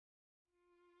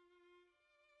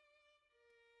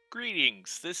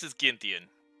Greetings, this is Ginthian,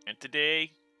 and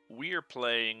today we are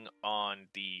playing on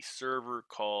the server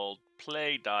called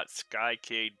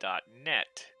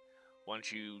play.skyk.net.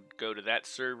 Once you go to that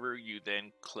server, you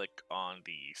then click on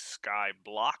the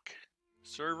SKYBLOCK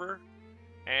server,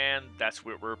 and that's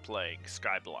what we're playing,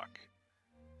 SKYBLOCK.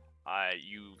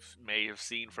 You may have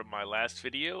seen from my last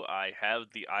video, I have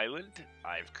the island,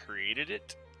 I've created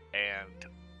it,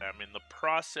 and I'm in the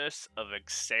process of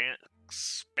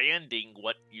expanding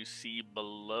what you see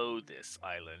below this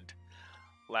island.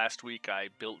 Last week I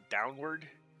built downward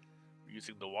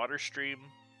using the water stream,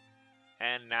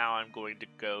 and now I'm going to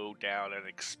go down and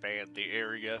expand the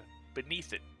area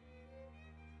beneath it.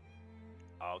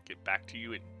 I'll get back to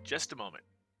you in just a moment.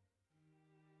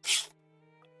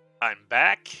 I'm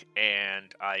back,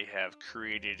 and I have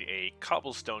created a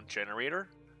cobblestone generator.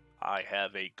 I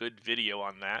have a good video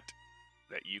on that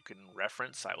you can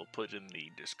reference. I will put in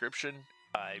the description.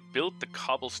 I built the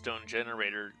cobblestone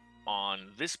generator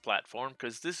on this platform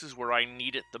because this is where I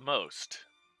need it the most.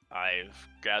 I've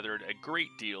gathered a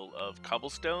great deal of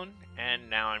cobblestone, and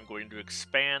now I'm going to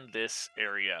expand this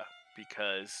area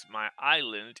because my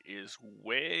island is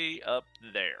way up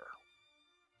there.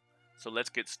 So let's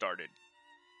get started.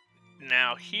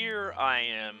 Now here I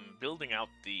am building out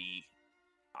the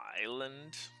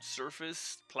island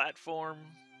surface platform,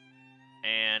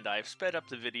 and I've sped up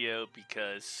the video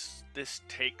because this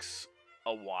takes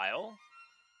a while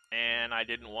and I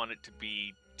didn't want it to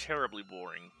be terribly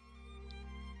boring.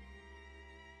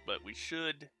 But we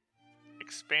should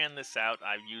expand this out.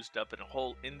 I've used up a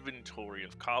whole inventory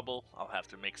of cobble. I'll have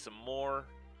to make some more.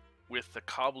 With the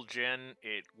cobble gen,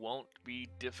 it won't be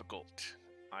difficult.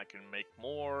 I can make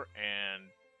more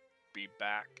and be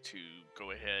back to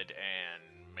go ahead and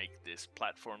make this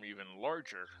platform even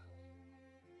larger.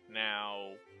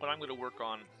 Now, what I'm going to work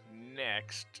on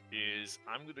next is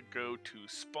I'm going to go to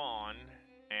spawn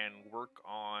and work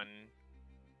on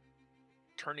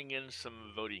turning in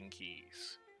some voting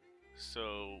keys.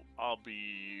 So I'll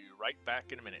be right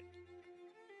back in a minute.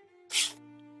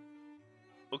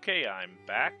 Okay, I'm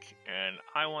back, and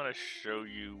I want to show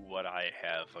you what I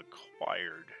have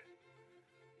acquired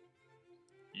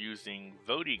using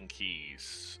voting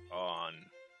keys on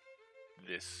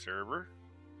this server,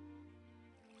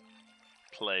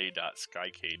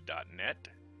 play.skyk.net,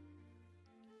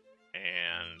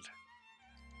 and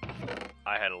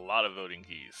I had a lot of voting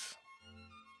keys.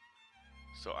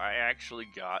 So I actually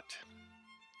got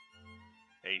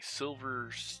a silver,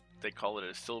 they call it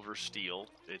a silver steel.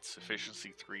 It's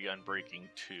efficiency 3, unbreaking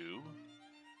 2,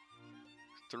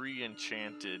 3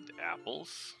 enchanted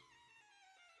apples.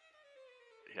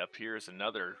 Up here is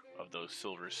another of those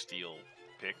silver steel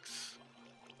picks.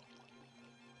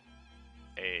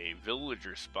 A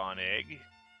villager spawn egg.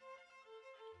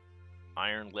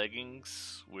 Iron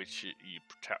leggings, which you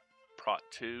prot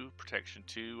 2, protection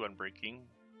 2, unbreaking.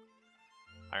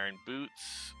 Iron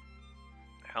boots,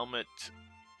 helmet,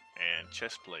 and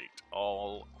chest plate,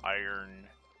 all iron,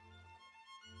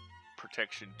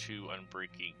 protection 2,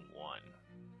 unbreaking 1.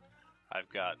 I've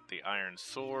got the iron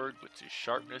sword, which is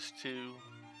sharpness 2.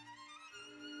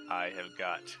 I have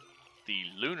got the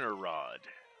lunar rod,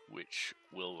 which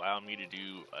will allow me to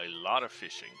do a lot of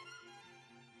fishing.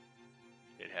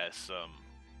 It has some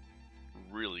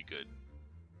really good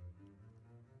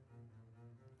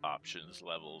options,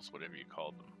 levels, whatever you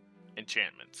call them.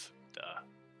 Enchantments, duh.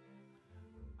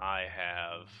 I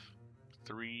have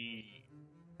 3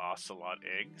 ocelot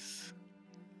eggs.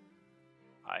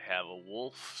 I have a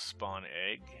wolf spawn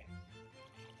egg,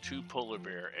 2 polar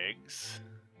bear eggs,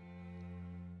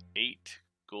 8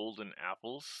 golden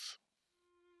apples.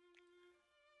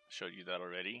 Showed you that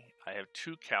already. I have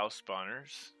 2 cow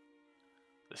spawners,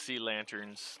 the sea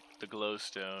lanterns, the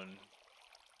glowstone,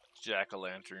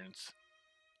 jack-o'-lanterns,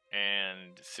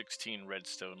 and 16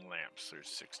 redstone lamps. There's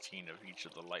 16 of each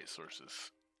of the light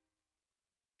sources.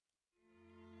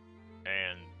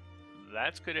 And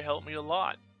that's going to help me a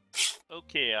lot.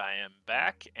 Okay, I am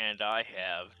back, and I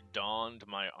have donned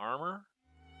my armor,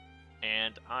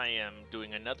 and I am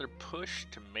doing another push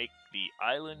to make the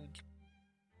island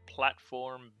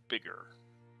platform bigger.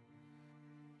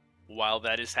 While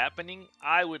that is happening,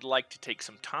 I would like to take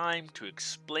some time to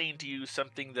explain to you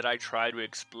something that I try to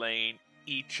explain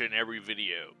each and every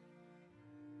video.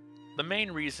 The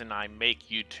main reason I make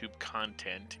YouTube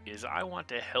content is I want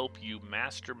to help you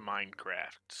master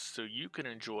Minecraft so you can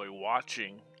enjoy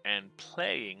watching and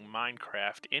playing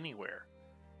Minecraft anywhere.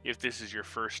 If this is your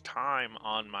first time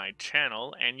on my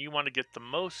channel and you want to get the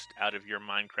most out of your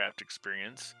Minecraft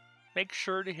experience, make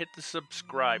sure to hit the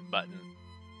subscribe button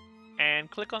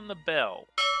and click on the bell.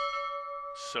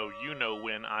 so you know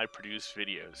when I produce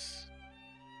videos.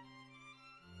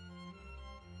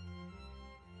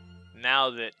 Now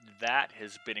that that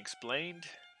has been explained,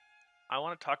 I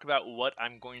want to talk about what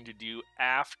I'm going to do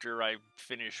after I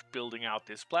finish building out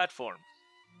this platform.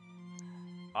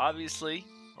 Obviously,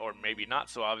 or maybe not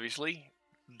so obviously,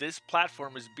 this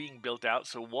platform is being built out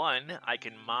so one, I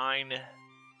can mine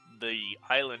the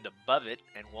island above it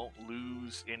and won't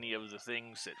lose any of the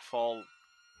things that fall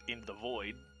into the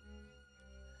void.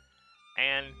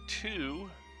 And two,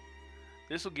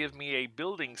 this will give me a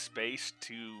building space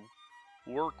to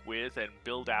work with and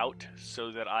build out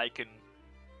so that I can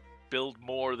build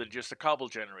more than just a cobble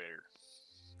generator.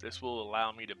 This will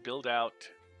allow me to build out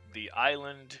the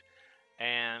island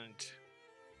and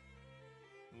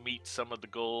meet some of the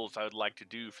goals I would like to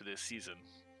do for this season.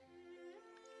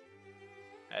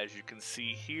 As you can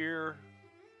see here,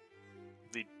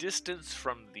 the distance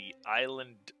from the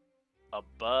island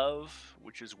above,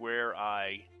 which is where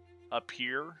I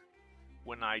appear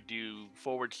when I do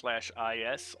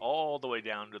 /is all the way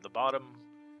down to the bottom,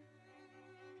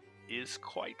 is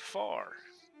quite far.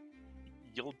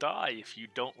 You'll die if you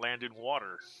don't land in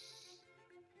water.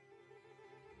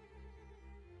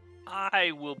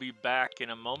 I will be back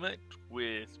in a moment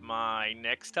with my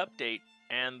next update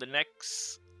and the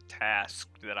next task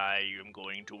that I am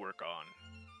going to work on.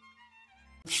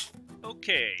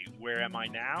 Okay, where am I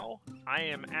now? I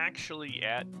am actually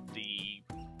at the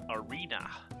arena.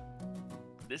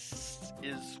 This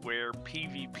is where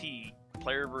PvP,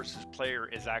 player versus player,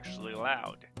 is actually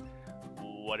allowed.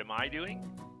 What am I doing?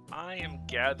 I am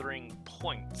gathering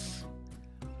points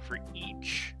for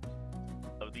each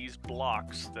of these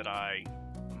blocks that I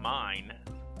mine.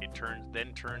 It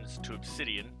then turns to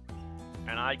obsidian,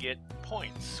 and I get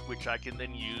points, which I can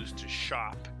then use to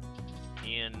shop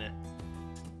in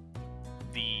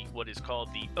what is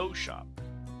called the O shop.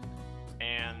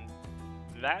 And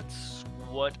that's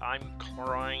what I'm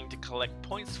trying to collect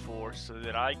points for, so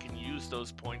that I can use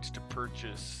those points to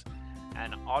purchase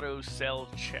an auto sell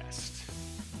chest.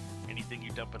 Anything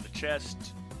you dump in the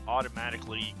chest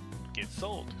automatically gets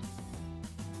sold.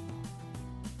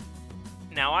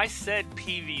 Now, I said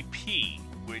PvP,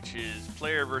 which is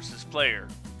player versus player,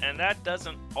 and that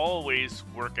doesn't always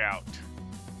work out.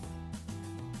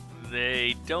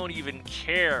 They don't even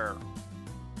care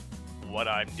what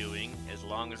I'm doing. As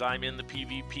long as I'm in the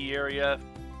PvP area,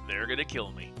 they're gonna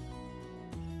kill me.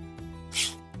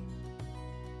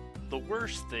 The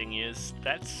worst thing is,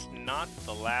 that's not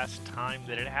the last time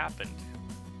that it happened.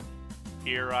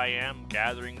 Here I am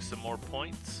gathering some more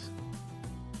points,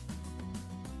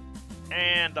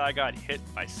 and I got hit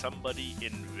by somebody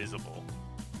invisible.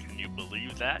 Can you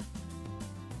believe that?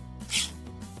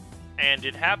 And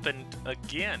it happened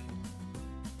again.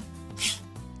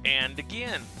 And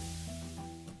again.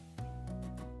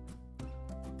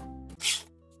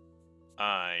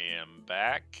 I am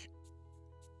back.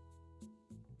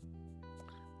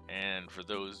 And for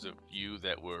those of you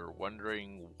that were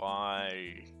wondering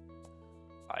why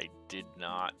I did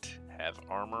not have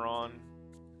armor on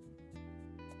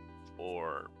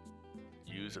or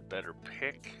use a better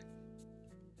pick,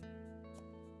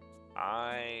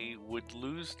 I would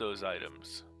lose those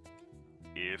items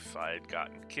if I had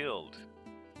gotten killed,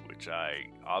 which I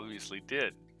obviously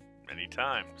did many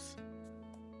times.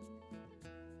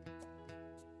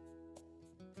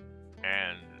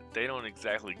 And they don't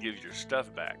exactly give your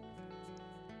stuff back.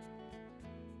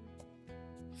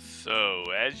 So,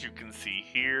 as you can see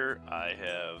here, I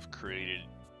have created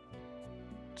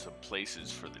some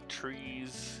places for the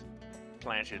trees,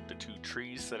 planted the 2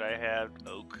 trees that I had,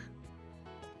 oak,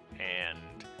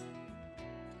 and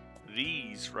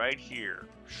these right here,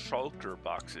 shulker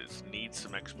boxes, need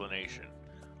some explanation.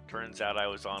 Turns out I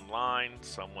was online,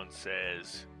 someone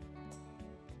says,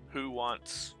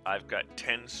 I've got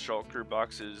 10 shulker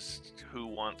boxes, who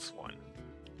wants one?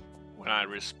 When I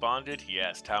responded, he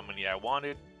asked how many I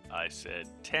wanted. I said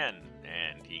 10,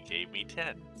 and he gave me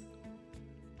 10.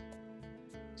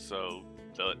 So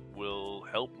that will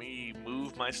help me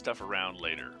move my stuff around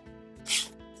later.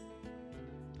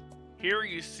 Here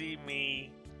you see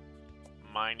me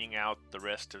mining out the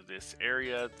rest of this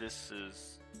area. This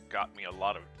has got me a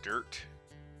lot of dirt.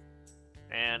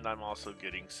 And I'm also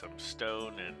getting some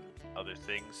stone and other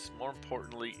things. More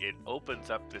importantly, it opens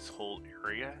up this whole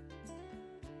area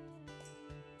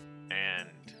and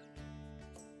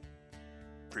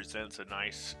presents a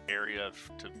nice area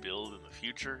to build in the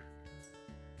future.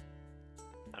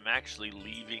 I'm actually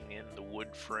leaving in the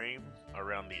wood frame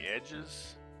around the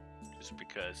edges just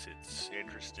because it's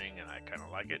interesting and I kind of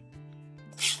like it.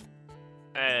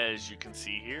 As you can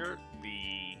see here,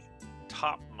 the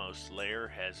topmost layer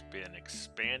has been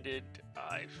expanded.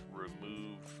 I've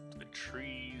removed the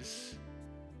trees,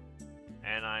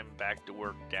 and I'm back to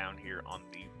work down here on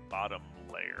the bottom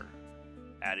layer,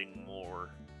 adding more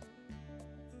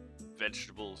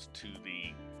vegetables to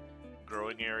the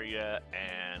growing area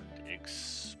and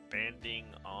expanding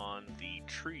on the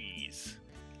trees,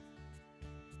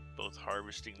 both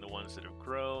harvesting the ones that have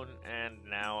grown, and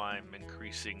now I'm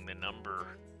increasing the number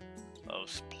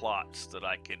of plots that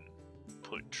I can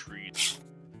put trees.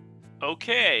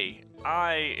 Okay,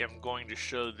 I am going to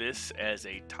show this as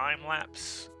a time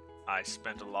lapse. I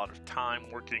spent a lot of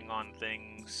time working on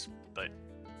things, but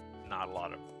not a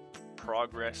lot of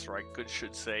progress, or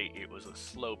should say it was a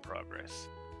slow progress.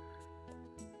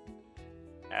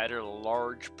 Added a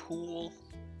large pool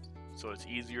so it's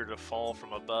easier to fall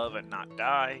from above and not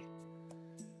die.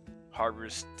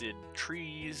 Harvested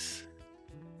trees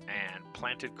and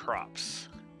planted crops.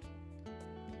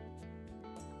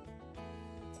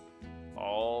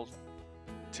 All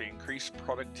to increase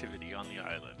productivity on the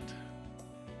island.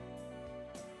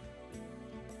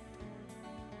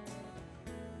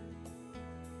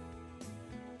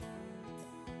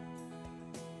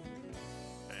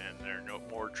 And there are no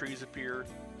more trees appear.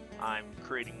 I'm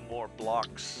creating more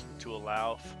blocks to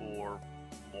allow for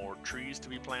more trees to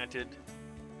be planted.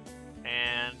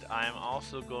 And I'm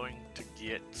also going to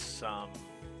get some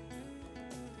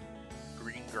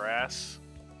green grass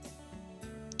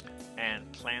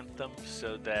and plant them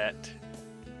so that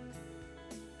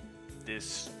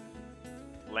this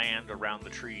land around the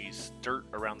trees, dirt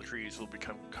around the trees, will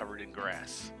become covered in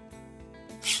grass.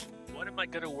 What am I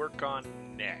going to work on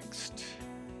next?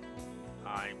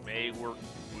 I may work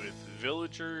with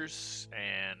villagers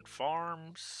and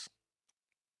farms,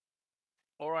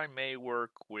 or I may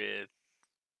work with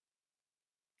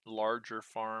larger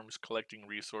farms collecting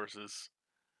resources.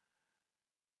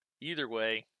 Either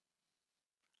way,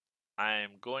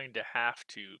 I'm going to have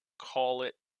to call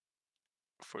it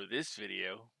for this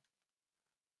video.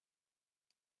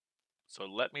 So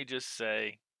let me just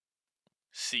say,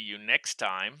 see you next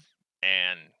time,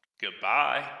 and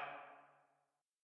goodbye.